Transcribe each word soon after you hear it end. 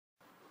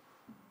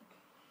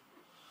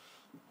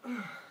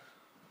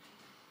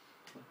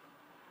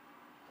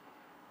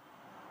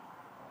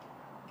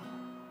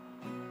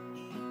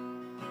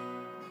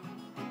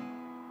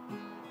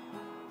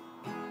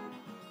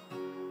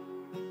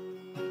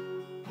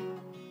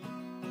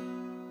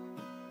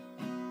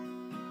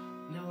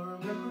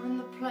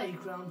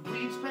Playground,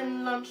 we'd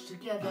spend lunch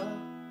together.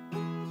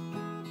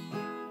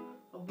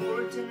 I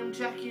wore a denim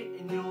jacket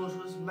and yours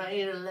was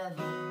made of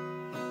leather.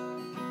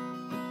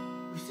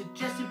 We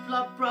suggested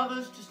blood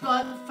brothers just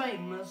like the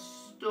famous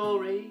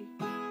story,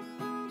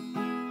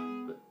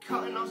 but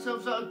cutting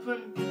ourselves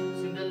open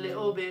seemed a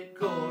little bit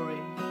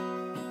gory.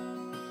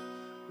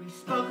 We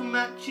spoke of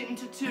matching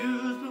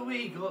tattoos, but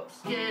we got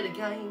scared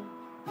again.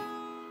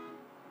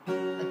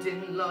 I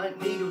didn't like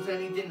needles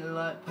and he didn't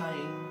like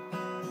pain.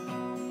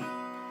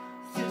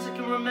 Since I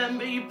can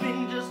remember, you've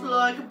been just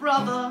like a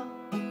brother.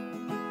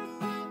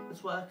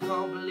 That's why I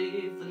can't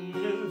believe the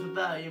news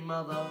about your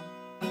mother.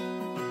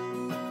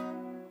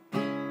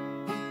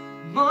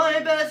 My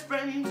best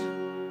friend,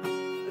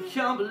 I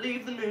can't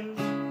believe the news.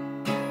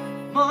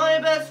 My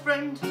best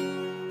friend,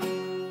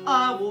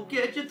 I will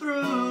get you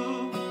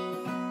through.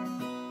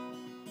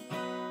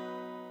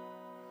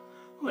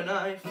 When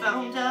I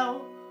found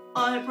out,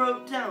 I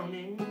broke down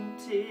in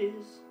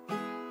tears.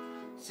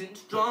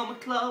 Since drama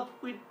club,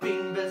 we'd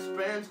been best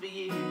friends for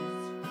years.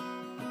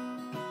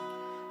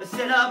 I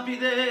said I'd be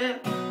there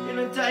in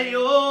a day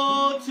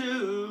or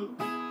two.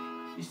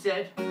 You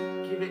said,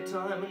 give it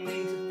time, I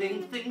need to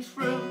think things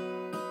through.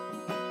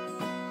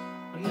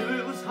 I knew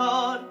it was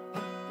hard,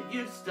 but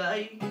you'd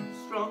stay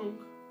strong.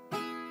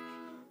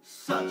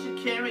 Such a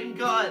caring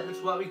guy,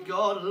 that's why we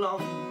got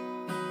along.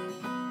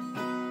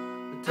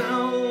 I don't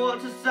know what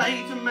to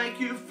say to make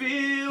you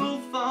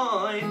feel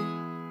fine.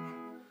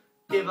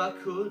 If I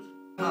could,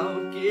 I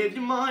would give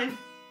you mine.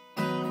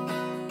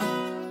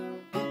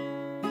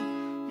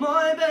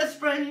 My best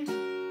friend,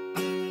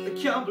 I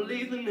can't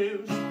believe the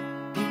news.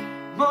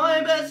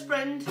 My best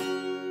friend,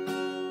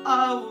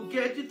 I will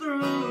get you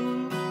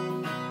through.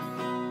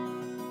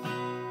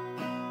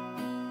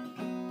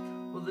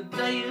 Well, the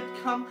day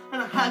had come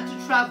and I had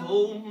to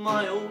travel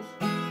miles.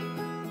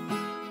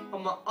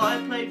 On my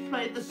iPod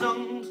played the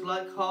songs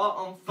like Heart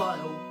on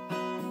File.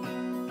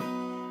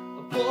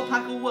 Bought a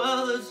pack of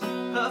Werther's,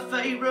 her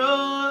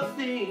favourite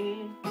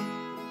thing.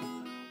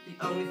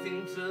 The only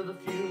thing to the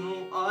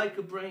funeral I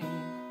could bring.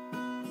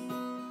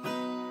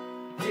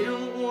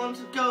 Didn't want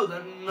to go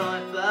that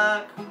night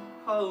back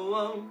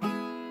home,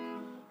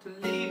 to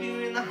leave you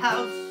in the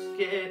house,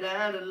 scared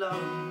and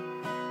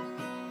alone.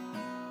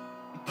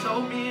 You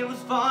told me it was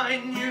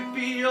fine, you'd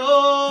be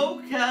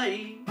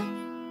okay.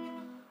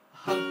 I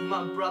hugged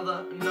my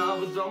brother and I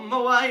was on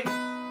my way.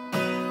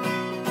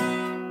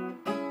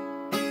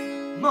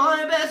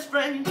 My best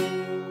friend,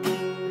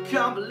 I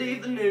can't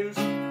believe the news.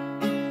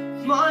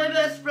 My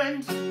best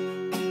friend,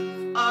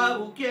 I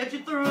will get you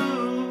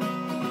through.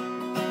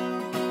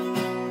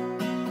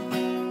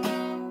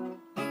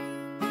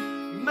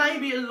 It may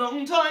be a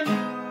long time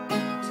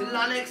till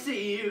I next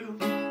see you.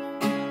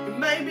 It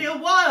may be a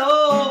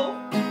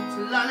while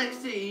till I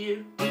next see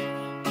you.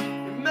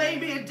 It may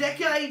be a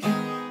decade,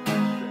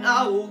 but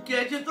I will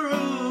get you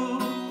through.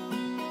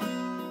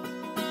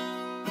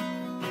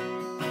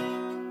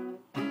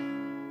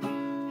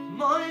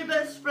 My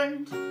best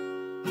friend,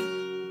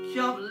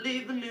 can't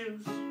believe the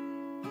news.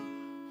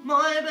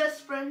 My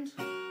best friend,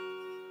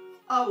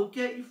 I will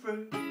get you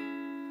through.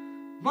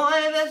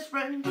 My best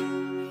friend,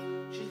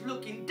 she's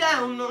looking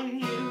down on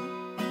you.